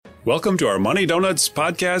Welcome to our Money Donuts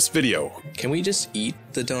podcast video. Can we just eat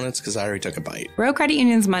the donuts? Because I already took a bite. Royal Credit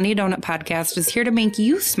Union's Money Donut podcast is here to make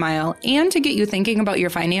you smile and to get you thinking about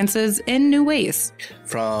your finances in new ways.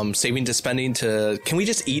 From saving to spending to, can we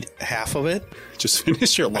just eat half of it? Just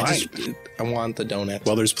finish your line. I want the donut.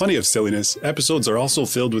 While there's plenty of silliness, episodes are also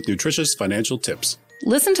filled with nutritious financial tips.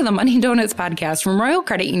 Listen to the Money Donuts podcast from Royal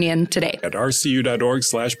Credit Union today At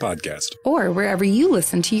rcu.org/podcast. or wherever you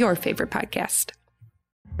listen to your favorite podcast.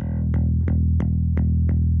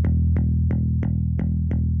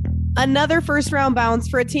 Another first-round bounce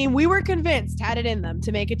for a team we were convinced had it in them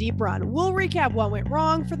to make a deep run. We'll recap what went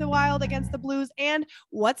wrong for the Wild against the Blues and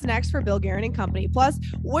what's next for Bill Guerin and company. Plus,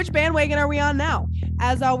 which bandwagon are we on now?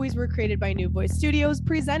 As always, we're created by New Voice Studios,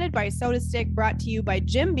 presented by SotaStick, brought to you by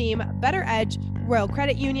Jim Beam, BettorEdge, Royal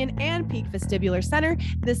Credit Union, and Peak Vestibular Center.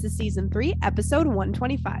 This is Season 3, Episode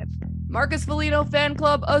 125. Marcus Foligno Fan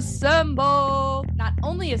Club assemble! Not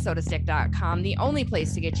only is SotaStick.com the only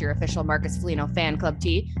place to get your official Marcus Foligno Fan Club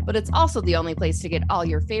tee, but it's also the only place to get all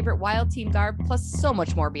your favorite Wild team garb, plus so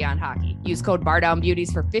much more beyond hockey. Use code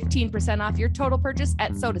BARDOWNBEAUTIES for 15% off your total purchase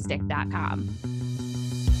at SotaStick.com.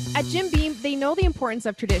 At Jim Beam, they know the importance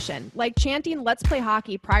of tradition, like chanting "Let's play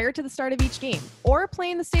hockey" prior to the start of each game, or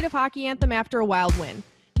playing the State of Hockey anthem after a Wild win.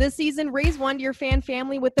 This season, raise one to your fan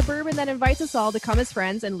family with the bourbon that invites us all to come as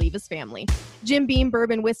friends and leave as family. Jim Beam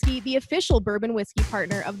Bourbon Whiskey, the official bourbon whiskey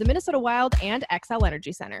partner of the Minnesota Wild and XL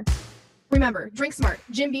Energy Center. Remember, drink smart.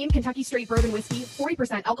 Jim Beam Kentucky Straight Bourbon Whiskey,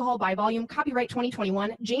 40% alcohol by volume, copyright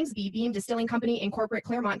 2021, James B. Beam Distilling Company, Incorporate,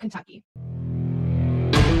 Claremont, Kentucky.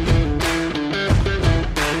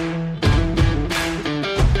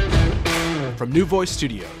 From New Voice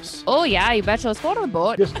Studios. Oh yeah, you betcha. Let's go to the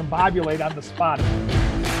boat. Discombobulate on the spot.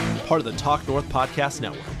 Part of the Talk North Podcast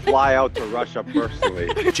Network. Fly out to Russia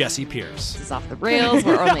personally. Jesse Pierce. This is off the rails.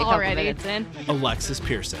 We're only a couple Already. minutes in. Alexis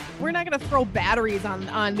Pearson. We're not going to throw batteries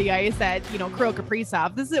on the ice at, Kirill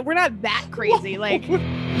Kaprizov. We're not that crazy. Like,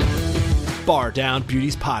 Bar Down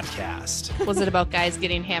Beauties Podcast. Was it about guys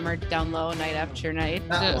getting hammered down low night after night?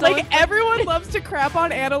 like everyone loves to crap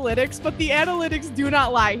on analytics, but the analytics do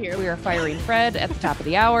not lie here. We are firing Fred at the top of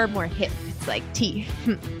the hour. More hit. It's like T.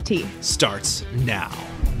 T. Starts now.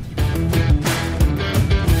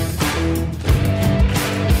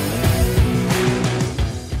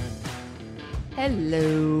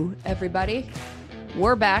 Hello, everybody.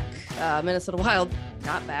 We're back. Minnesota Wild,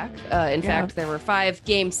 not back. In fact, there were 5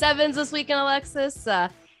 Game 7s this weekend, Alexis. And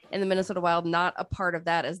the Minnesota Wild not a part of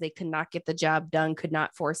that as they could not get the job done, could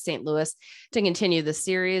not force St. Louis to continue the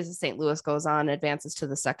series. St. Louis goes on, advances to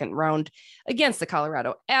the second round against the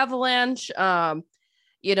Colorado Avalanche. A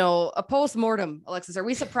post-mortem, Alexis, are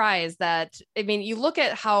we surprised that, you look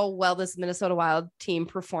at how well this Minnesota Wild team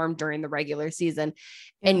performed during the regular season,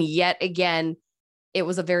 and yet again, it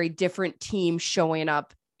was a very different team showing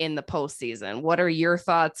up in the postseason. What are your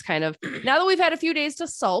thoughts kind of now that we've had a few days to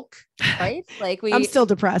sulk, right? I'm still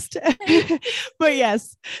depressed, but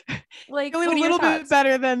yes, like a little bit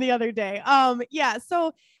better than the other day.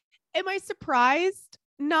 So am I surprised?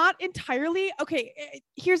 Not entirely. Okay,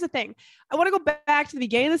 here's the thing. I want to go back to the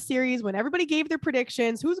beginning of the series when everybody gave their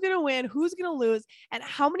predictions, who's going to win, who's going to lose, and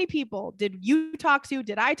how many people did you talk to?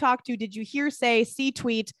 Did I talk to? Did you hear, say, see,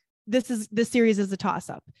 tweet, this series is a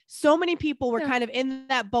toss-up? So many people were kind of in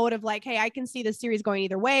that boat of like, hey, I can see the series going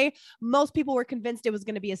either way. Most people were convinced it was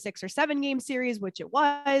going to be a 6 or 7 game series, which it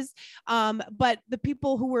was. But the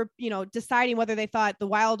people who were, deciding whether they thought the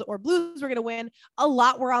Wild or Blues were going to win, a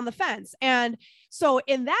lot were on the fence. And so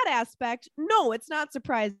in that aspect, no, it's not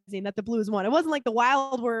surprising that the Blues won. It wasn't like the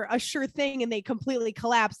Wild were a sure thing and they completely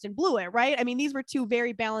collapsed and blew it, right? These were 2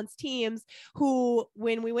 very balanced teams who,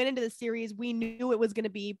 when we went into the series, we knew it was going to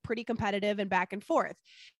be pretty competitive and back and forth.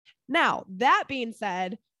 Now, that being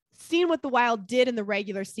said, seeing what the Wild did in the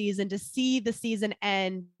regular season, to see the season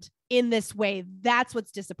end in this way, that's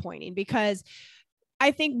what's disappointing, because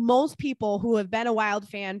I think most people who have been a Wild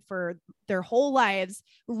fan for their whole lives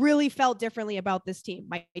really felt differently about this team.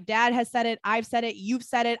 My dad has said it. I've said it. You've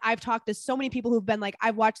said it. I've talked to so many people who've been like,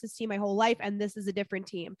 I've watched this team my whole life and this is a different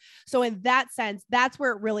team. So in that sense, that's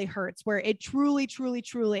where it really hurts, where it truly, truly,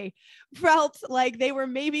 truly felt like they were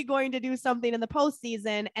maybe going to do something in the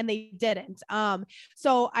postseason and they didn't.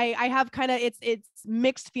 So I have kind of, it's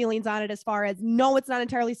mixed feelings on it, as far as, no, it's not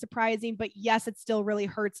entirely surprising, but yes, it still really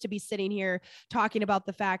hurts to be sitting here talking about about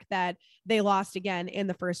the fact that they lost again in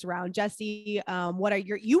the first round. Jesse,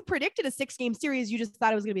 you predicted a 6-game series. You just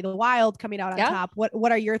thought it was going to be the Wild coming out on top.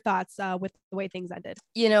 What are your thoughts with the way things ended?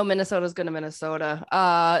 Minnesota's going to Minnesota.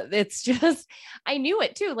 It's just, I knew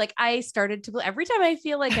it too. Like I started to, every time I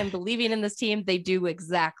feel like I'm believing in this team, they do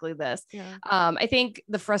exactly this. Yeah. I think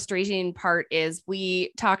the frustrating part is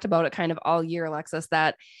we talked about it kind of all year, Alexis,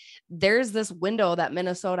 that there's this window that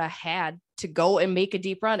Minnesota had to go and make a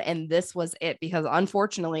deep run. And this was it, because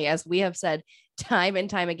unfortunately, as we have said time and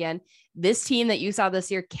time again, this team that you saw this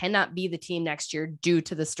year cannot be the team next year due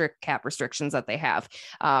to the strict cap restrictions that they have.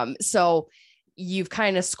 So you've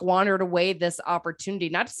kind of squandered away this opportunity.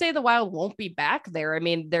 Not to say the Wild won't be back there. I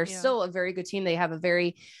mean, they're still a very good team. They have a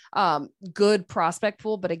very good prospect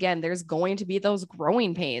pool, but again, there's going to be those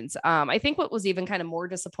growing pains. I think what was even kind of more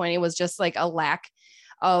disappointing was just like a lack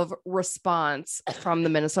of response from the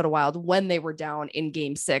Minnesota Wild when they were down in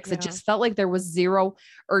game 6. Yeah. It just felt like there was zero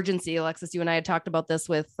urgency. Alexis, you and I had talked about this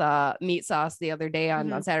with Meat Sauce the other day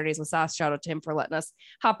on Saturdays with Sauce. Shout out to him for letting us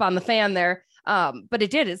hop on the fan there. But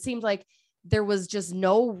it seemed like there was just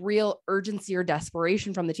no real urgency or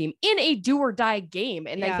desperation from the team in a do or die game.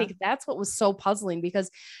 And I think that's what was so puzzling,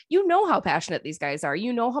 because you know how passionate these guys are,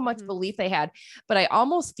 you know how much belief they had, but I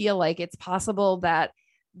almost feel like it's possible that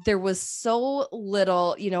there was so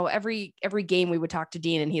little, every game we would talk to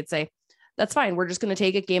Dean and he'd say, that's fine, we're just going to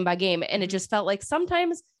take it game by game. And it just felt like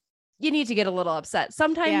sometimes you need to get a little upset.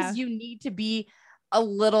 Sometimes you need to be a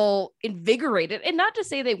little invigorated, and not to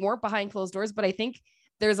say they weren't behind closed doors, but I think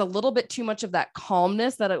there's a little bit too much of that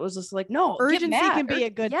calmness that it was just like, no, urgency can be a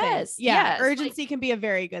good thing. Yes. Urgency can be a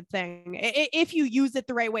very good thing if you use it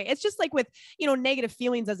the right way. It's just like with, negative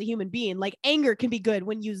feelings as a human being, like anger can be good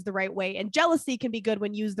when used the right way, and jealousy can be good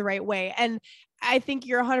when used the right way. And I think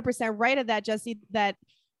you're 100% right at that, Jesse, that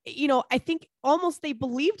I think almost they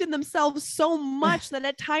believed in themselves so much that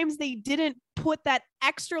at times they didn't put that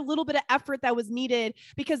extra little bit of effort that was needed,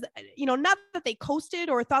 because, not that they coasted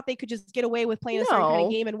or thought they could just get away with playing a certain kind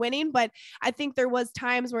of game and winning. But I think there was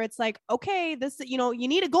times where it's like, okay, this, you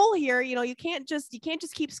need a goal here. You can't just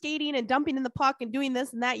keep skating and dumping in the puck and doing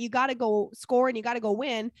this and that. You got to go score and you got to go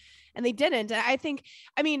win. And they didn't.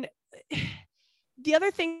 The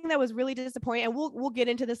other thing that was really disappointing, and we'll get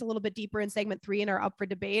into this a little bit deeper in segment 3 and are up for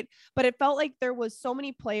debate, but it felt like there was so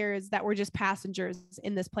many players that were just passengers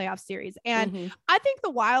in this playoff series. And I think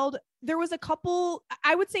the Wild, there was a couple,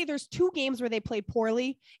 I would say there's 2 games where they played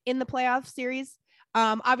poorly in the playoff series.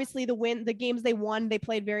 Obviously the games they won, they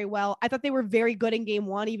played very well. I thought they were very good in game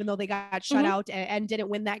 1, even though they got shut out and didn't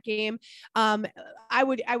win that game. I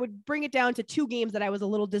would bring it down to 2 games that I was a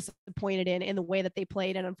little disappointed in the way that they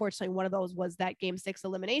played. And unfortunately, one of those was that game 6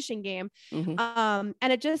 elimination game. And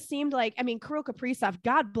it just seemed like, Kirill Kaprizov,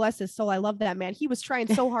 God bless his soul. I love that man. He was trying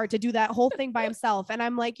so hard to do that whole thing by himself. And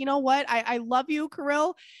I'm like, you know what? I love you,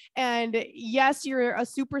 Kirill. And yes, you're a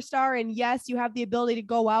superstar. And yes, you have the ability to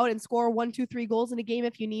go out and score 1, 2, 3 goals in a game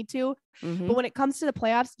if you need to. But when it comes to the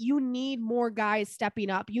playoffs, you need more guys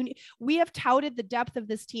stepping up. We have touted the depth of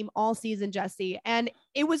this team all season, Jesse, and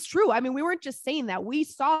it was true. We weren't just saying that. We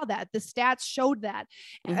saw that. The stats showed that,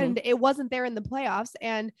 and it wasn't there in the playoffs.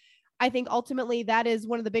 And I think ultimately that is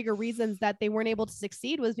one of the bigger reasons that they weren't able to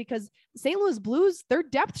succeed, was because St. Louis Blues, their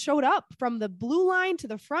depth showed up from the blue line to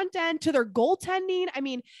the front end to their goaltending.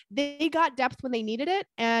 They got depth when they needed it,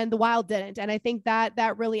 and the Wild didn't. And I think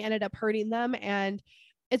that really ended up hurting them. And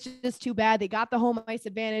it's just too bad. They got the home ice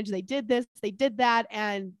advantage. They did this, they did that,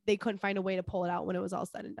 and they couldn't find a way to pull it out when it was all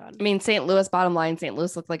said and done. St. Louis, bottom line, St.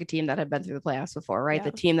 Louis looked like a team that had been through the playoffs before, right? Yeah.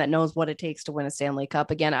 The team that knows what it takes to win a Stanley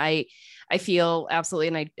Cup. Again, I feel absolutely,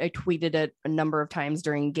 and I tweeted it a number of times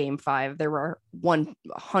during game 5, there were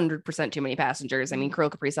 100% too many passengers. Kirill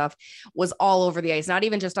Kaprizov was all over the ice, not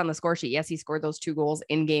even just on the score sheet. Yes, he scored those 2 goals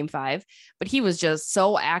in game 5, but he was just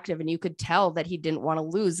so active, and you could tell that he didn't want to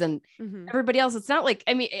lose. And everybody else, it's not like,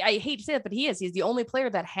 I hate to say it, but he's the only player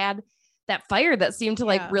that had that fire that seemed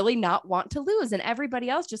to really not want to lose. And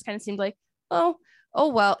everybody else just kind of seemed like, oh,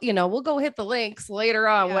 well, we'll go hit the links later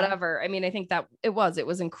on, whatever. I think that it was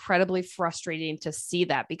incredibly frustrating to see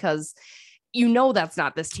that, because that's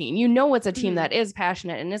not this team. It's a team that is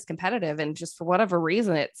passionate and is competitive. And just for whatever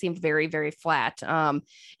reason, it seemed very, very flat.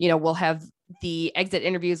 We'll have the exit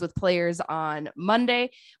interviews with players on Monday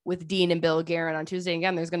with Dean and Bill Guerin on Tuesday.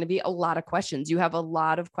 Again, there's going to be a lot of questions. You have a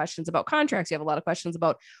lot of questions about contracts. You have a lot of questions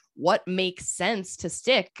about what makes sense to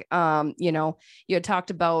stick. You had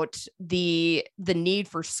talked about the need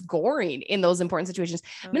for scoring in those important situations.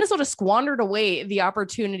 Minnesota squandered away the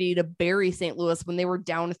opportunity to bury St. Louis when they were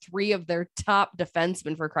down 3 of their top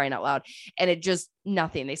defensemen, for crying out loud. And it just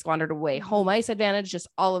nothing. They squandered away home ice advantage, just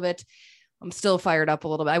all of it. I'm still fired up a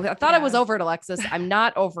little bit. I thought I was over it, Alexis. I'm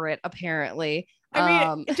not over it, apparently.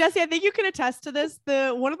 I mean, Jesse, I think you can attest to this.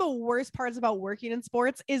 One of the worst parts about working in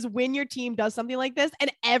sports is when your team does something like this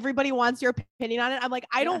and everybody wants your opinion on it. I'm like,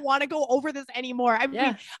 I don't want to go over this anymore. I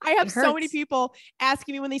mean, I have so many people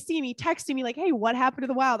asking me when they see me, texting me like, hey, what happened to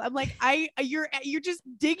the Wild? I'm like, you're just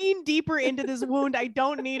digging deeper into this wound. I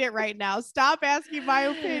don't need it right now. Stop asking my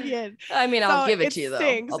opinion. I mean, I'll give it to you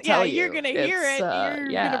though. I'll tell you. You're going to hear it. You're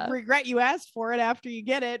going to regret you asked for it after you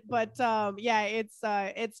get it. But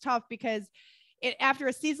it's tough because after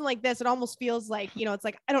a season like this, it almost feels like, it's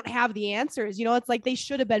like, I don't have the answers, it's like they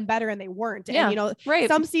should have been better and they weren't. And,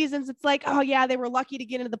 some seasons it's like, oh yeah, they were lucky to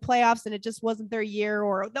get into the playoffs and it just wasn't their year,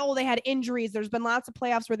 or no, they had injuries. There's been lots of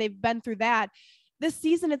playoffs where they've been through that. This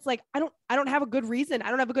season, it's like, I don't have a good reason. I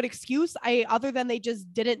don't have a good excuse other than they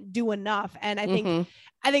just didn't do enough. And I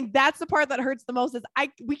think that's the part that hurts the most is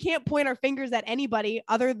we can't point our fingers at anybody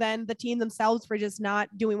other than the team themselves for just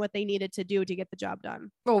not doing what they needed to do to get the job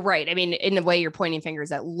done. Well, right. I mean, in a way, you're pointing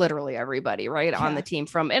fingers at literally everybody, right, on the team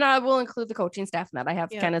and I will include the coaching staff in that. I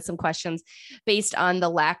have kind of some questions based on the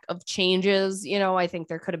lack of changes. I think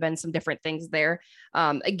there could have been some different things there.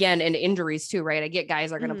 Again, and injuries too, right? I get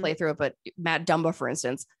guys are going to play through it, but Matt Dumba, for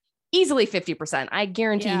instance, easily 50%. I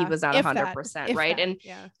guarantee he was not 100%, right? And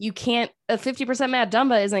you can't, a 50% Matt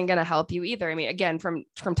Dumba isn't going to help you either. I mean, again, from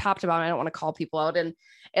top to bottom, I don't want to call people out. And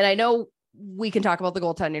I know we can talk about the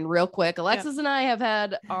goaltending real quick. Alexis and I have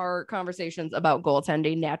had our conversations about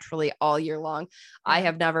goaltending naturally all year long. I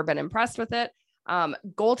have never been impressed with it.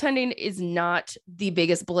 Goaltending is not the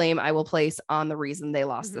biggest blame I will place on the reason they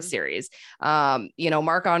lost the series.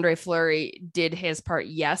 Marc-Andre Fleury did his part.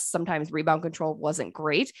 Yes, sometimes rebound control wasn't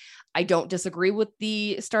great. I don't disagree with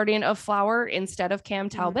the starting of Flower instead of Cam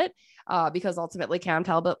Talbot, because ultimately Cam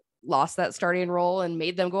Talbot lost that starting role and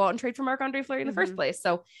made them go out and trade for Marc-Andre Fleury in the first place.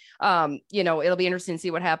 So, it'll be interesting to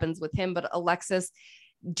see what happens with him. But Alexis,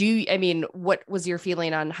 what was your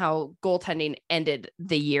feeling on how goaltending ended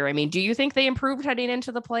the year? I mean, do you think they improved heading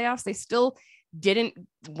into the playoffs? They still didn't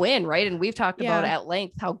win, right? And we've talked about at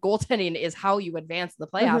length how goaltending is how you advance the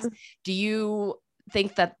playoffs. Do you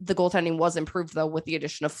think that the goaltending was improved though with the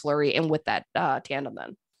addition of Fleury and with that tandem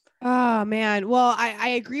then? Oh man. Well, I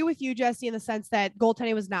agree with you, Jesse, in the sense that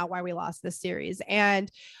goaltending was not why we lost this series.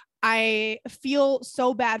 And I feel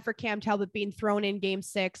so bad for Cam Talbot being thrown in game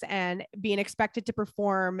 6 and being expected to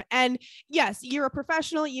perform. And yes, you're a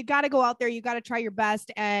professional. You got to go out there. You got to try your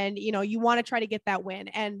best. And, you want to try to get that win.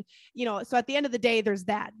 And, so at the end of the day, there's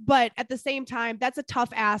that. But at the same time, that's a tough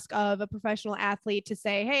ask of a professional athlete to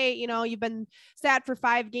say, hey, you've been sat for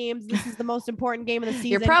 5 games. This is the most important game of the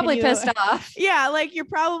season. You're probably pissed off. Yeah. Like you're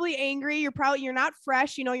probably angry. You're not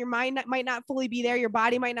fresh. Your mind might not fully be there. Your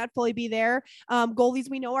body might not fully be there. Goalies,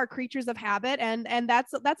 we know, are creatures of habit, and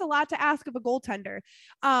that's a lot to ask of a goaltender.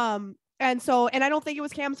 And I don't think it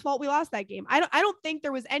was Cam's fault we lost that game. I don't think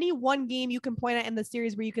there was any one game you can point at in the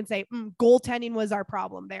series where you can say goaltending was our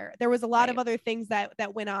problem there. There was a lot of other things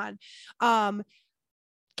that went on.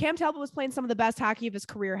 Cam Talbot was playing some of the best hockey of his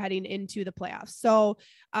career heading into the playoffs. So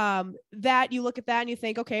that you look at that and you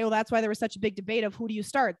think, okay, well, that's why there was such a big debate of who do you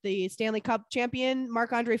start, the Stanley Cup champion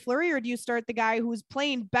Marc-Andre Fleury, or do you start the guy who's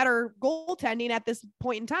playing better goaltending at this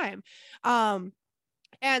point in time?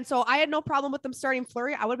 And so I had no problem with them starting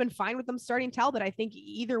Fleury. I would have been fine with them starting Talbot. I think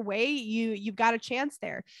either way, you've got a chance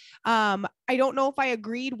there. I don't know if I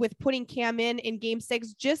agreed with putting Cam in game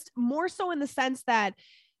 6, just more so in the sense that,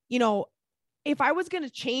 if I was going to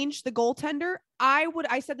change the goaltender,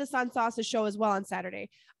 I said this on Sauce's show as well on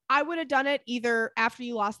Saturday. I would have done it either after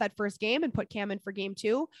you lost that first game and put Cam in for game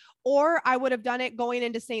 2, or I would have done it going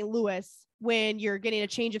into St. Louis when you're getting a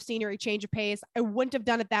change of scenery, change of pace. I wouldn't have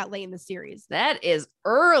done it that late in the series. That is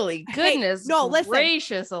early. Goodness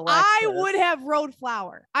gracious, Alexis. I would have rode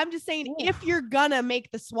Flower. I'm just saying, if you're gonna make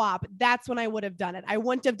the swap, that's when I would have done it. I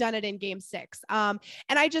wouldn't have done it in game 6. And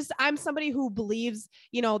I'm somebody who believes,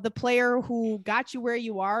 the player who got you where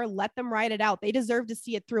you are, let them ride it out. They deserve to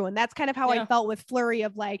see it through. And that's kind of how I felt with Fleury,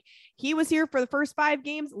 of like, he was here for the first 5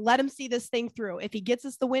 games. Let him see this thing through. If he gets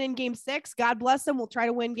us the win in game 6, God bless him. We'll try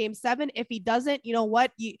to win game 7. If he doesn't, you know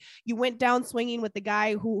what, you went down swinging with the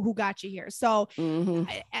guy who got you here. So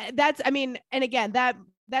that's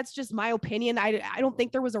just my opinion. I don't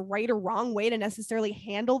think there was a right or wrong way to necessarily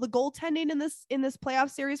handle the goaltending in this playoff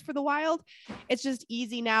series for the Wild. It's just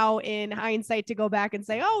easy now in hindsight to go back and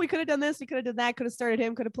say, oh, we could have done this, we could have done that, could have started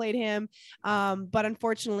him, could have played him. But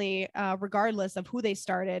unfortunately, regardless of who they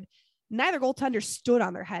started, neither goaltender stood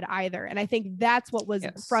on their head either. And I think that's what was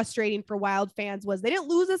frustrating for Wild fans was they didn't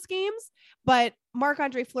lose us games, but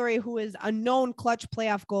Marc-Andre Fleury, who is a known clutch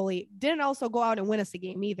playoff goalie, didn't also go out and win us a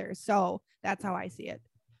game either. So that's how I see it.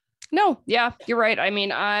 No, yeah, you're right. I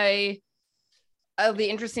mean, it'll be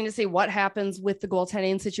interesting to see what happens with the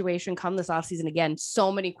goaltending situation come this offseason. Again,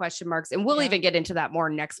 so many question marks, and we'll even get into that more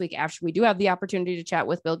next week after we do have the opportunity to chat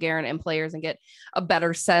with Bill Guerin and players and get a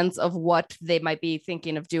better sense of what they might be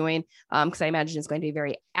thinking of doing. Because I imagine it's going to be a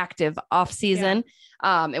very active offseason.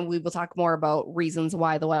 And we will talk more about reasons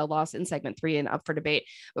why the Wild lost in segment 3 and up for debate.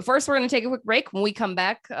 But first, we're going to take a quick break. When we come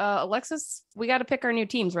back, Alexis, we got to pick our new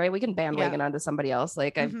teams, right? We can bandwagon onto somebody else.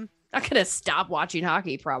 Like I'm not going to stop watching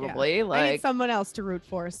hockey probably. Yeah. Like I need someone else to root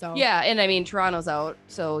for. So yeah. And I mean, Toronto's out.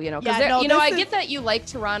 So, you know, I get that you like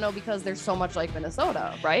Toronto because they're so much like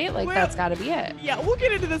Minnesota, right? Like that's got to be it. Yeah. We'll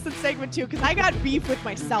get into this in segment 2 because I got beef with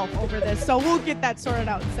myself over this. So we'll get that sorted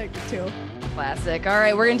out in segment 2. Classic. All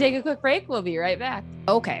right. We're going to take a quick break. We'll be right back.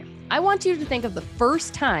 Okay. I want you to think of the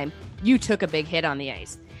first time you took a big hit on the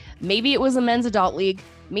ice. Maybe it was a men's adult league.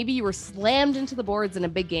 Maybe you were slammed into the boards in a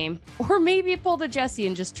big game, or maybe you pulled a Jesse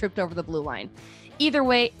and just tripped over the blue line. Either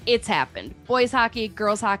way, it's happened. Boys hockey,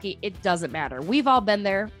 girls hockey, it doesn't matter. We've all been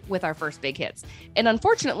there with our first big hits. And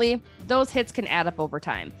unfortunately, those hits can add up over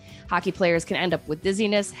time. Hockey players can end up with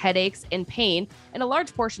dizziness, headaches, and pain, and a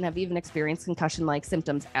large portion have even experienced concussion-like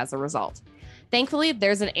symptoms as a result. Thankfully,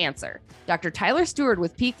 there's an answer. Dr. Tyler Stewart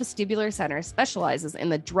with Peak Vestibular Center specializes in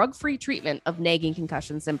the drug-free treatment of nagging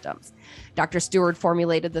concussion symptoms. Dr. Stewart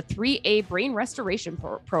formulated the 3A Brain Restoration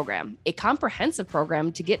Program, a comprehensive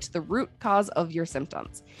program to get to the root cause of your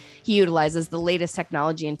symptoms. He utilizes the latest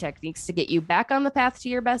technology and techniques to get you back on the path to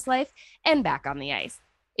your best life and back on the ice.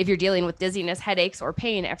 If you're dealing with dizziness, headaches, or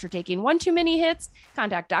pain after taking one too many hits,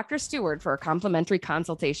 contact Dr. Stewart for a complimentary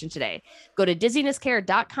consultation today. Go to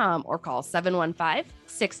dizzinesscare.com or call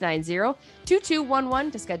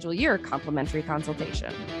 715-690-2211 to schedule your complimentary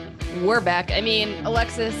consultation. We're back. I mean,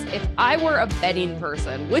 Alexis, if I were a betting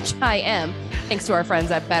person, which I am, thanks to our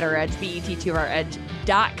friends at BettorEdge,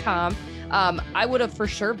 BETTOREdge.com, I would have for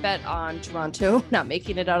sure bet on Toronto not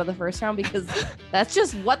making it out of the first round because that's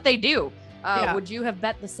just what they do. Would you have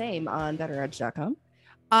bet the same on BettorEdge.com?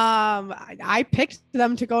 I picked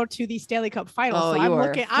them to go to the Stanley Cup Finals. Oh, so I'm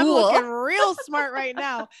looking real smart right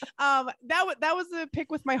now. That was a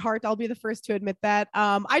pick with my heart. I'll be the first to admit that.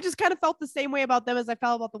 I just kind of felt the same way about them as I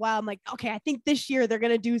felt about the Wild. I'm like, okay, I think this year they're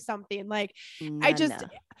going to do something. Like,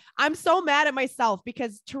 I'm so mad at myself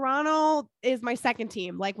because Toronto is my second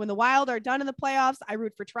team. Like when the Wild are done in the playoffs, I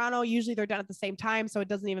root for Toronto. Usually they're done at the same time, so it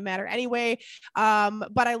doesn't even matter anyway.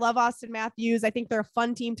 But I love Austin Matthews. I think they're a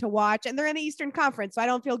fun team to watch, and they're in the Eastern Conference, so I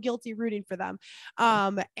don't feel guilty rooting for them.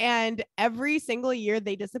 And every single year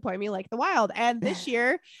they disappoint me like the Wild. And this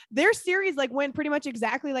year their series like went pretty much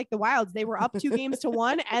exactly like the Wild's. They were up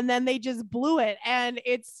 2-1 and then they just blew it. And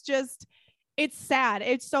it's sad.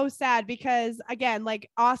 It's so sad because again, like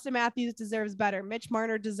Austin Matthews deserves better. Mitch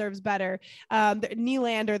Marner deserves better.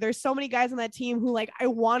 Nylander, there's so many guys on that team who like, I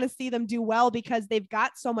want to see them do well because they've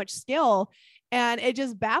got so much skill, and it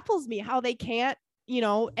just baffles me how they can't,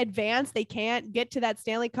 advance. They can't get to that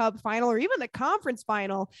Stanley Cup final or even the conference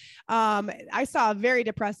final. I saw a very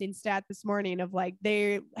depressing stat this morning of like,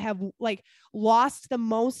 they have like lost the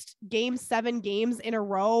most game 7 games in a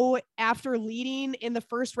row after leading in the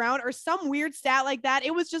first round or some weird stat like that.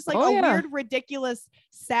 It was just like weird, ridiculous,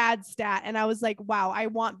 sad stat. And I was like, wow, I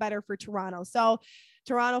want better for Toronto. So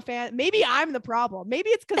Toronto fan, maybe I'm the problem. Maybe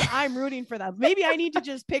it's because I'm rooting for them. Maybe I need to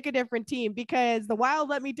just pick a different team because the Wild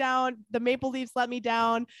let me down. The Maple Leafs let me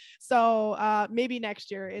down. So maybe next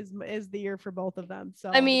year is the year for both of them. So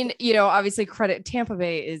I mean, obviously credit Tampa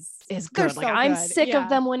Bay is good. Like I'm sick of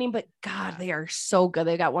them winning, but God, they are so good.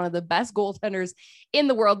 They got one of the best goaltenders in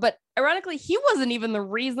the world. But ironically, he wasn't even the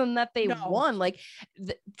reason that they won. Like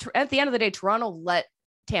at the end of the day, Toronto let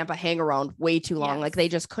Tampa hang around way too long. Like they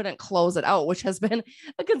just couldn't close it out, which has been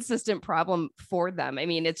a consistent problem for them. I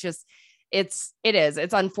mean, it's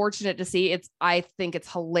unfortunate to see. I think it's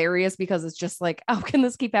hilarious because it's just like, how can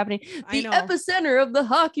this keep happening? The epicenter of the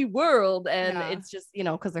hockey world. And it's just,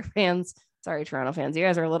 because they're fans. Sorry, Toronto fans, you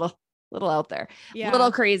guys are a little out there, a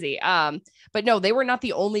little crazy. But no, they were not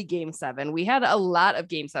the only game 7. We had a lot of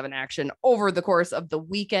game 7 action over the course of the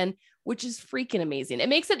weekend, which is freaking amazing. It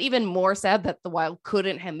makes it even more sad that the Wild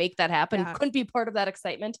couldn't make that happen. Couldn't be part of that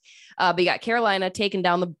excitement. But you got Carolina taking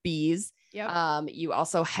down the Bees. Yep. You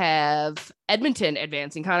also have Edmonton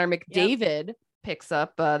advancing. Connor McDavid picks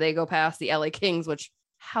up. They go past the LA Kings, which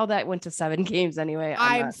how that went to 7 games anyway.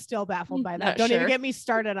 I'm still baffled by that. not Don't sure. even get me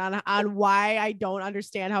started on why I don't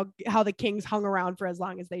understand how the Kings hung around for as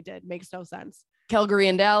long as they did. Makes no sense. Calgary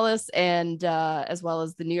and Dallas, and as well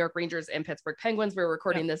as the New York Rangers and Pittsburgh Penguins. We're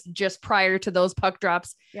recording this just prior to those puck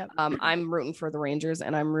drops. Yep. I'm rooting for the Rangers,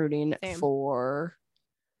 and I'm rooting for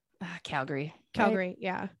Calgary. Calgary,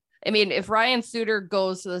 yeah. I mean, if Ryan Suter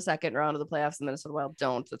goes to the second round of the playoffs, the Minnesota Wild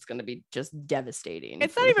don't, it's going to be just devastating.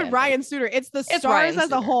 It's not even Ryan Suter. It's the Stars Ryan as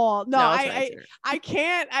Suter. a whole. No,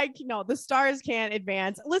 No, the Stars can't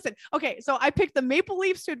advance. Listen, okay, so I picked the Maple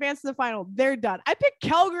Leafs to advance to the final. They're done. I picked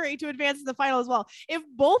Calgary to advance to the final as well. If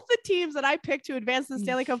both the teams that I picked to advance to the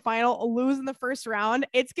Stanley Cup final lose in the first round,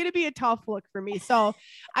 it's going to be a tough look for me. So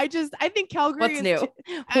I think Calgary What's is new?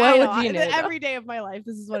 What would be new? Every day of my life,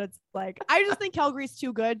 this is what it's like. I just think Calgary's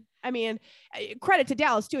too good. I mean, credit to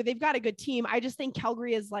Dallas too. They've got a good team. I just think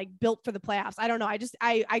Calgary is like built for the playoffs. I don't know.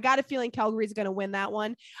 I got a feeling Calgary is going to win that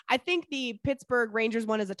one. I think the Pittsburgh Rangers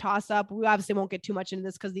one is a toss up. We obviously won't get too much into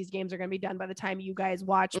this because these games are going to be done by the time you guys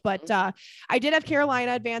watch. But I did have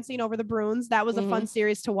Carolina advancing over the Bruins. That was a fun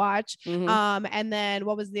series to watch. And then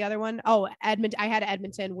what was the other one? Oh, Edmonton. I had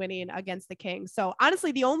Edmonton winning against the Kings. So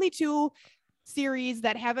honestly, the only two series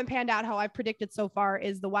that haven't panned out how I've predicted so far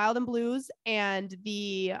is the Wild and Blues and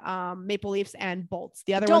the Maple Leafs and Bolts.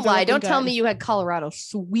 The other Don't ones are lie. Don't looking tell good. me you had Colorado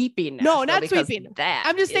sweeping. No, Nashville, not because sweeping. That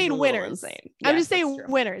I'm just is saying a little winners. insane. I'm Yes, just saying that's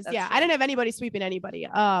true. winners. That's Yeah, true. I didn't have anybody sweeping anybody.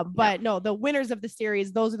 But no, the winners of the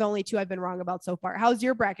series, those are the only two I've been wrong about so far. How's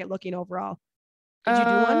your bracket looking overall? Did you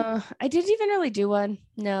do one? I didn't even really do one.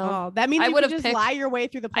 No. Oh, that means I you would can have just lie your way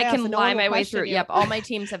through the playoffs. I can and no lie one will my way question through. you. Yep. All my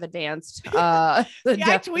teams have advanced. Yeah, I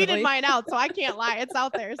Definitely. tweeted mine out, so I can't lie. It's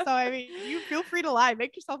out there. So I mean, you feel free to lie.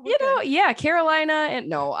 Make yourself look You know, good. yeah, Carolina and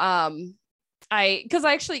because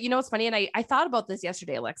I actually, you know, what's funny. And I thought about this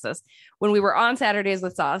yesterday, Alexis, when we were on Saturdays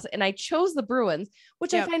with Sauce, and I chose the Bruins,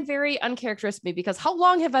 which I find very uncharacteristic of me because how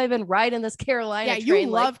long have I been riding this Carolina Yeah, train?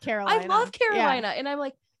 you love Carolina. I love Carolina. Yeah. And I'm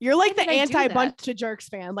like, You're like the did I do anti that? bunch of jerks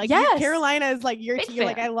fan. Like Yes. Carolina is like your Big team.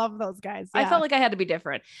 Like fan. I love those guys. I Yeah. felt like I had to be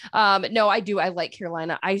different. No, I do. I like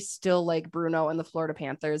Carolina. I still like Bruno and the Florida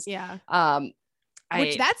Panthers. Yeah.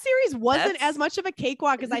 Which That series wasn't that's- as much of a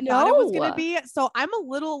cakewalk as I thought it was going No. to be. So I'm a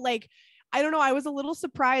little like, I don't know. I was a little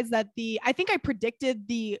surprised that I think I predicted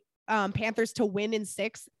the Panthers to win in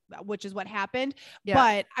 6, which is what happened. Yeah.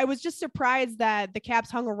 But I was just surprised that the Caps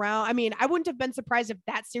hung around. I mean, I wouldn't have been surprised if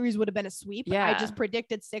that series would have been a sweep. I Yeah. just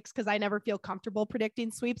predicted 6 because I never feel comfortable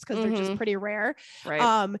predicting sweeps because they're just pretty rare.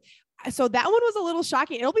 right. So that one was a little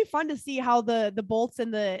shocking. It'll be fun to see how the Bolts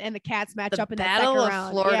and the Cats match The up in that Battle second of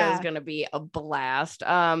round. Florida Yeah. is going to be a blast.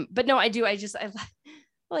 But no, I do. I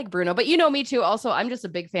like Bruno, but you know me too. Also, I'm just a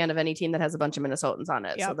big fan of any team that has a bunch of Minnesotans on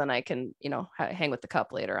it. So Yep. then I can, you know, hang with the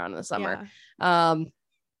Cup later on in the summer. Yeah.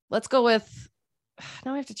 Let's go with,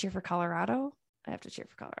 now I have to cheer for Colorado. I have to cheer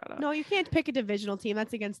for Colorado. No, you can't pick a divisional team.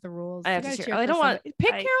 That's against the rules. I You have to gotta cheer. for I don't want- somebody. Pick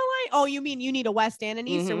I- Carolina. Oh, you mean you need a West and an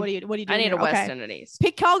East, or Mhm. what do you do? I need here? a West Okay. and an East.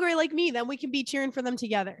 Pick Calgary like me, then we can be cheering for them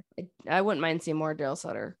together. I wouldn't mind seeing more Daryl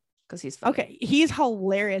Sutter because he's funny. Okay, he's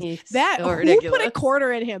hilarious. He's That so who put ridiculous. a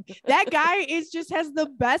quarter in him? That guy just has the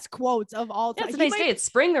best quotes of all Yeah, time. it's a nice day. It's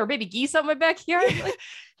spring. There were baby geese out my backyard. Like,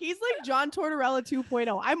 He's like John Tortorella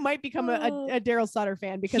 2.0. I might become a Daryl Sutter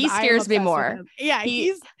fan because He I am scares me obsessed with more. him. Yeah,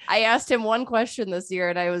 He- I asked him one question this year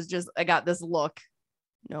and I got this look.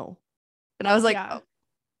 No. And I was like, Yeah. oh,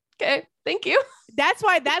 okay, thank you. That's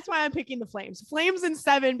why I'm picking the Flames. Flames in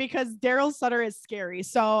 7 because Daryl Sutter is scary.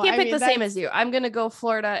 So Can't I pick mean, the same that's- as you. I'm going to go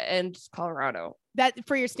Florida and Colorado. that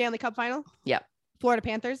for your Stanley Cup final. Yep. Florida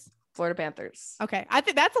Panthers. Florida Panthers. Okay, I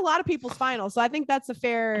think that's a lot of people's final. So I think that's a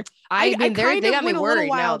fair. I mean, they kind of got me went a little worried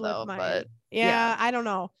now wild with though, mine. but Yeah, I don't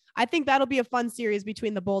know. I think that'll be a fun series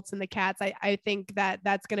between the Bolts and the Cats. I think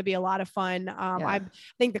that's going to be a lot of fun. I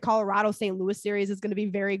think the Colorado St. Louis series is going to be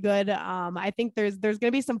very good. I think there's going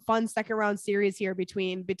to be some fun second round series here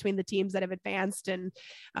between the teams that have advanced. And,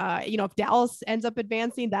 if Dallas ends up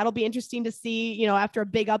advancing, that'll be interesting to see, after a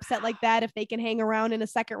big upset like that, if they can hang around in a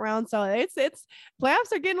second round. So it's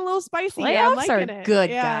playoffs are getting a little spicy. I'm playoffs liking are it. good,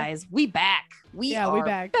 Yeah. guys. We back. We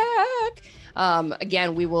back.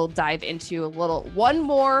 Again, we will dive into one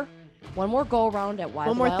more go around at Wild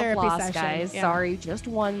One more Wild therapy Lost, session. guys. Yeah. Sorry, just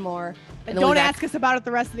one more. And then we'll don't be back. ask us about it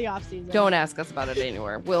the rest of the offseason. Don't ask us about it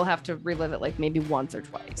anywhere. We'll have to relive it like maybe once or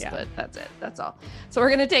twice, but that's it. That's all. So we're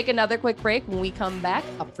going to take another quick break. When we come back,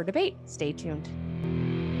 up for debate. Stay tuned.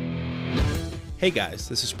 Hey guys,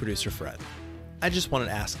 this is producer Fred. I just want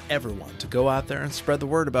to ask everyone to go out there and spread the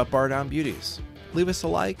word about Bar Down Beauties. Leave us a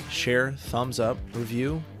like, share, thumbs up,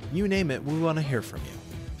 review, you name it, we want to hear from you.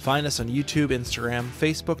 Find us on YouTube, Instagram,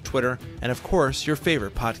 Facebook, Twitter, and of course, your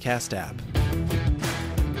favorite podcast app.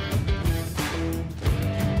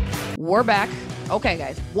 we're back. Okay,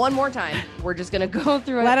 guys, one more time. We're just going to go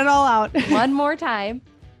through it. Let it all out. One more time.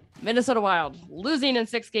 Minnesota Wild losing in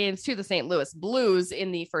 6 games to the St. Louis Blues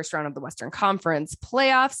in the first round of the Western Conference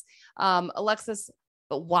playoffs. Alexis,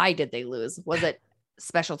 but why did they lose? Was it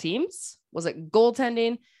special teams? Was it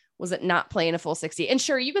goaltending? Was it not playing a full 60? And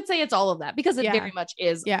sure, you could say it's all of that because it very much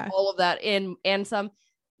is all of that and some,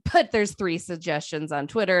 but there's 3 suggestions on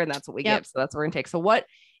Twitter and that's what we get. So that's what we're going to take. So what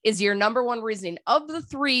is your number one reasoning of the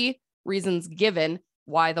 3 reasons given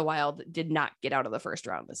why the Wild did not get out of the first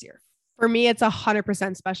round this year? For me, it's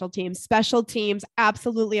 100% special teams. Special teams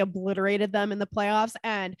absolutely obliterated them in the playoffs.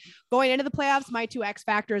 And going into the playoffs, my 2 X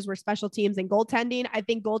factors were special teams and goaltending. I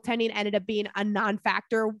think goaltending ended up being a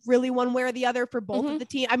non-factor, really one way or the other for both of the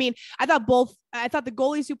team. I mean, I thought the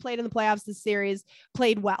goalies who played in the playoffs this series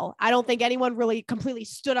played well. I don't think anyone really completely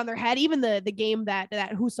stood on their head. Even the game that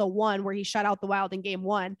Husso won, where he shut out the Wild in game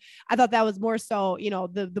 1, I thought that was more so,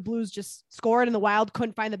 the Blues just scored and the Wild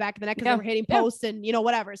couldn't find the back of the net because they were hitting posts and,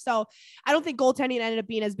 whatever. So I don't think goaltending ended up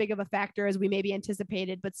being as big of a factor as we maybe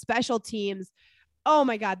anticipated, but special teams, oh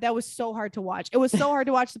my God, that was so hard to watch. It was so hard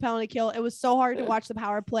to watch the penalty kill. It was so hard to watch the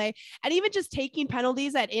power play, and even just taking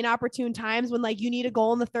penalties at inopportune times when you need a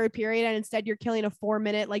goal in the third period and instead you're killing a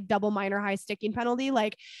 4-minute double minor high sticking penalty.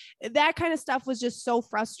 That kind of stuff was just so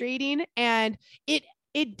frustrating, and it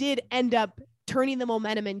did end up turning the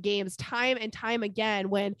momentum in games time and time again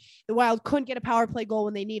when the Wild couldn't get a power play goal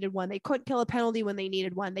when they needed one. They couldn't kill a penalty when they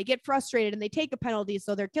needed one. They get frustrated and they take a penalty.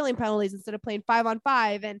 So they're killing penalties instead of playing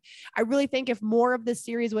 5-on-5. And I really think if more of this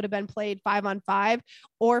series would have been played 5-on-5,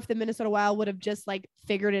 or if the Minnesota Wild would have just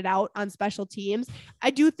figured it out on special teams,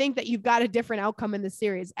 I do think that you've got a different outcome in the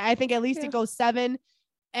series. I think at least it goes 7.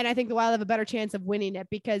 And I think the Wild have a better chance of winning it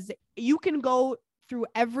because you can go through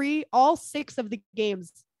all 6 of the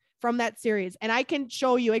games from that series, and I can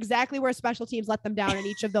show you exactly where special teams let them down in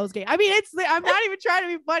each of those games. I mean, I'm not even trying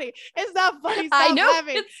to be funny. It's not funny. Stop I know.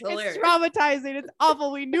 Laughing. It's traumatizing. It's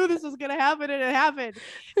awful. We knew this was going to happen and it happened.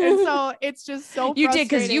 And so it's just so You did,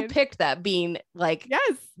 because you picked that being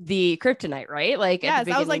the kryptonite, right? Yes,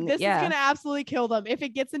 I was like, this is going to absolutely kill them. If it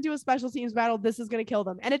gets into a special teams battle, this is going to kill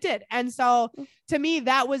them. And it did. And so to me,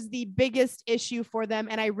 that was the biggest issue for them.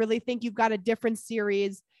 And I really think you've got a different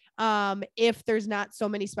series if there's not so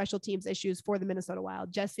many special teams issues for the Minnesota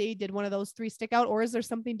Wild. Jesse, did one of those 3 stick out, or is there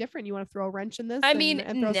something different you want to throw a wrench in this? I mean,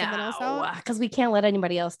 and throw something else out? Because we can't let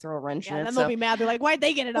anybody else throw a wrench in it. Then they'll be mad. They're like, why'd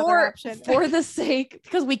they get another option? For the sake,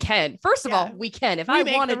 because we can. First of all, we can. If I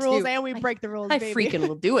wanted the rules to, and we break the rules, I baby. freaking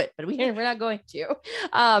will do it, but we're not going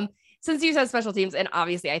to. Since you said special teams, and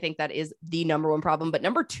obviously I think that is the number 1 problem, but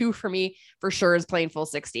number 2 for me for sure is playing full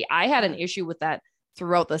 60. I had an issue with that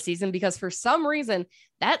throughout the season because for some reason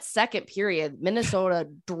that second period Minnesota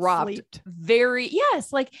dropped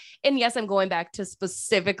and yes, I'm going back to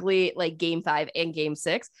specifically game 5 and game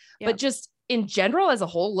 6, but just in general as a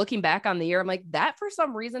whole, looking back on the year, I'm like, that for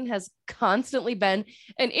some reason has constantly been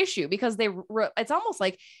an issue because it's almost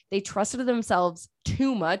like they trusted themselves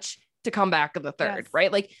too much to come back in the third,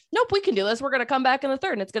 right? Nope, we can do this. We're going to come back in the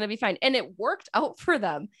third and it's going to be fine. And it worked out for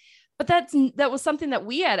them. But that was something that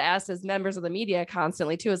we had asked as members of the media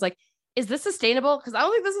constantly too, is this sustainable? Because I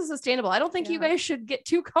don't think this is sustainable. I don't think you guys should get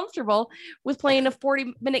too comfortable with playing a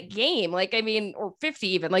 40-minute game. Or 50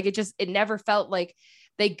 even. It never felt like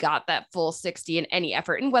they got that full 60 in any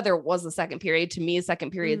effort. And whether it was the second period, to me, the second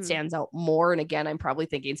period stands out more. And again, I'm probably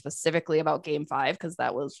thinking specifically about game 5 because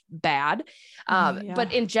that was bad.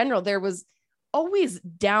 But in general, there was always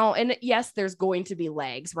down, and yes, there's going to be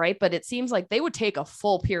lags, right? But it seems like they would take a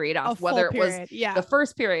full period off, whether it was the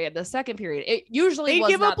first period, the second period. It usually they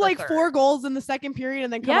give up 4 goals in the second period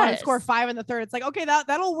and then come out and score 5 in the third. It's okay,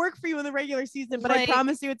 that'll work for you in the regular season, but I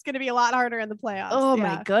promise you it's going to be a lot harder in the playoffs. Oh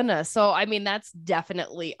my goodness. So I mean, that's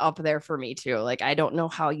definitely up there for me too. I don't know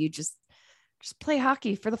how you just play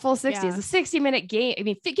hockey for the full 60. It's a 60-minute game. I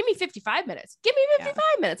mean, give me 55 minutes. Give me 55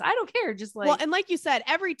 minutes. I don't care. Well, and like you said,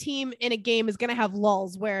 every team in a game is going to have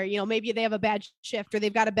lulls where, maybe they have a bad shift or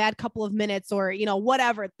they've got a bad couple of minutes or,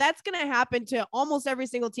 whatever. That's going to happen to almost every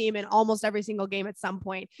single team in almost every single game at some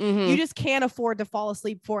point. You just can't afford to fall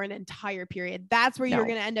asleep for an entire period. That's where you're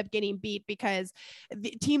going to end up getting beat because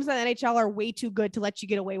the teams in the NHL are way too good to let you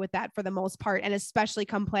get away with that for the most part. And especially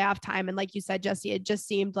come playoff time. And like you said, Jesse, it just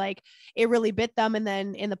seemed like it really bit them. And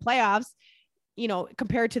then in the playoffs,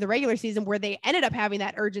 compared to the regular season where they ended up having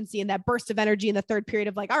that urgency and that burst of energy in the third period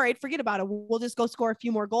of all right, forget about it. We'll just go score a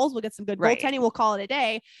few more goals. We'll get some good goaltending. We'll call it a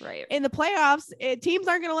day. Right. In the playoffs, teams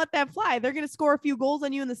aren't going to let that fly. They're going to score a few goals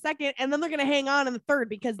on you in the second, and then they're going to hang on in the third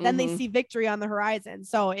because then they see victory on the horizon.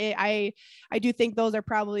 So I do think those are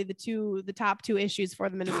probably the top 2 issues for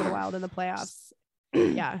the Minnesota Wild in the playoffs.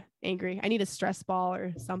 angry. I need a stress ball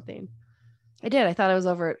or something. I did. I thought it was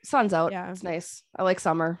over. Sun's out. Yeah. It's nice. I like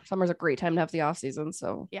summer. Summer's a great time to have the off season.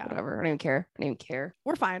 So whatever. I don't even care.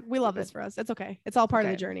 We're fine. We love this for us. It's okay. It's all part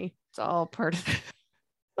of the journey. It's all part of it.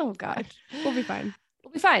 Oh God. We'll be fine.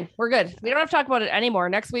 We'll be fine. We're good. We don't have to talk about it anymore.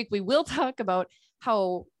 Next week, we will talk about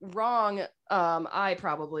how wrong I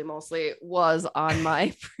probably mostly was on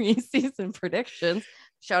my preseason predictions.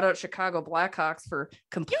 Shout out Chicago Blackhawks for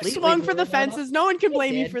completely. You swung for the fences. No one can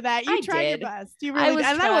blame you for that. You tried your best. You really did.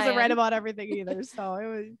 And I wasn't right about everything either. So it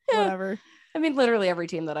was whatever. I mean, literally every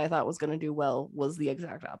team that I thought was going to do well was the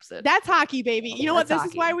exact opposite. That's hockey, baby. You know what? This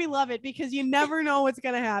is why we love it, because you never know what's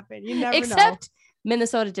going to happen. You never know. Except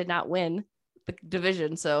Minnesota did not win the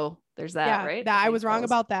division. So there's that, right? I was wrong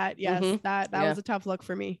about that. Yes. That was a tough look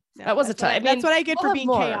for me. Yeah, that was a tough. That's what I get for being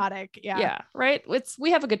chaotic. Yeah. Right.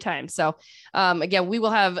 We have a good time. So again, we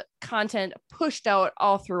will have content pushed out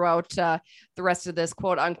all throughout the rest of this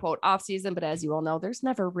quote unquote off season. But as you all know, there's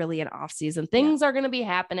never really an off season. Things are going to be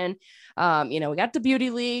happening. We got the beauty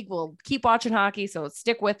league. We'll keep watching hockey. So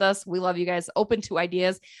stick with us. We love you guys. Open to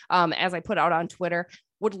ideas. As I put out on Twitter,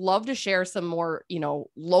 would love to share some more,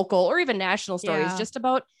 local or even national stories just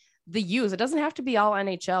about the U's. It doesn't have to be all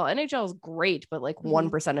NHL. NHL is great, but like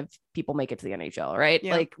 1% of people make it to the NHL, right?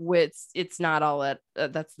 Yeah. Like it's not all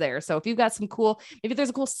that's there. So if you've got some maybe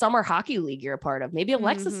there's a cool summer hockey league you're a part of. Maybe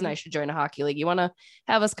Alexis and I should join a hockey league. You want to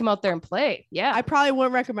have us come out there and play? Yeah. I probably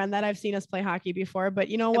wouldn't recommend that. I've seen us play hockey before, but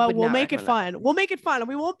you know what? We'll make it fun. We'll make it fun.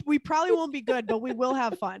 We probably won't be good, but we will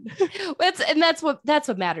have fun. That's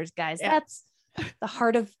what matters, guys. Yeah. That's the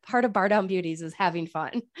heart of Bar Down Beauties is having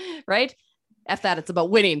fun, right? F that, it's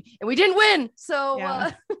about winning, and we didn't win. So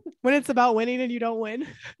when it's about winning and you don't win,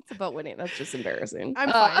 it's about winning. That's just embarrassing.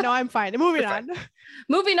 I'm fine. No, I'm fine. Moving on.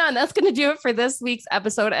 Moving on. That's going to do it for this week's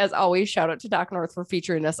episode. As always, shout out to Doc North for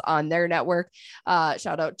featuring us on their network.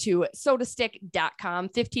 Shout out to SotaStick.com,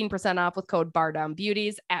 15% off with code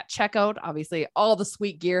BarDownBeauties at checkout. Obviously, all the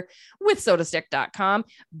sweet gear with SotaStick.com.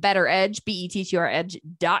 BettorEdge,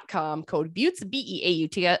 BettorEdge.com, code Buttes,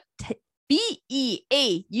 BEAUTS.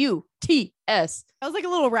 That was like a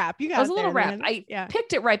little rap. You got it was a little rap. Man. I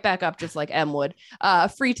picked it right back up just like M would.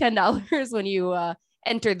 Free $10 when you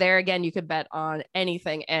enter there. Again, you could bet on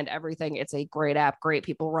anything and everything. It's a great app. Great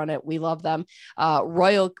people run it. We love them.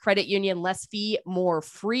 Royal Credit Union, less fee, more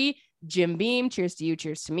free. Jim Beam, cheers to you,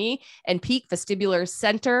 cheers to me, and Peak Vestibular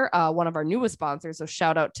Center, one of our newest sponsors. So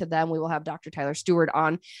shout out to them. We will have Dr. Tyler Stewart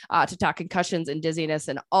on to talk concussions and dizziness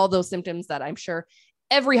and all those symptoms that I'm sure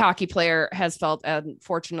every hockey player has felt,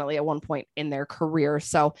 unfortunately, at one point in their career.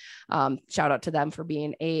 So shout out to them for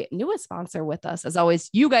being a newest sponsor with us. As always,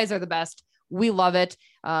 you guys are the best. We love it.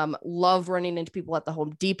 Love running into people at the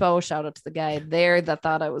Home Depot. Shout out to the guy there that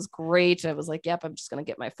thought I was great. I was like, yep, I'm just going to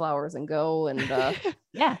get my flowers and go. And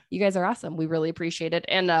yeah, you guys are awesome. We really appreciate it.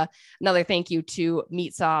 And another thank you to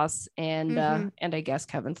Meat Sauce and I guess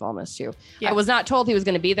Kevin Fulness too. Yeah. I was not told he was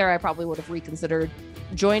going to be there. I probably would have reconsidered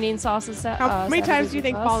joining Sauce's. How many times do you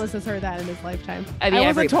think Fulness has heard that in his lifetime? I mean, I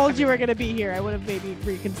wasn't told you were going to be here. I would have maybe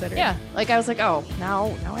reconsidered. Yeah. Like I was like, oh, now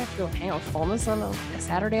I have to go hang out with Fulness on a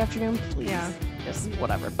Saturday afternoon. Please. Yeah. Just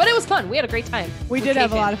whatever. But it was fun. We had a great time. We did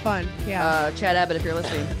have a lot of fun. Yeah. Chad Abbott, if you're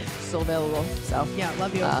listening, still available. So yeah,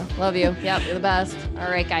 love you. Love you. Yep, you're the best. All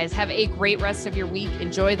right, guys. Have a great rest of your week.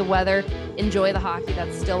 Enjoy the weather. Enjoy the hockey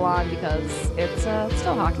that's still on because it's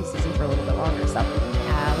still hockey season for a little bit longer. So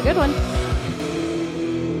have a good one.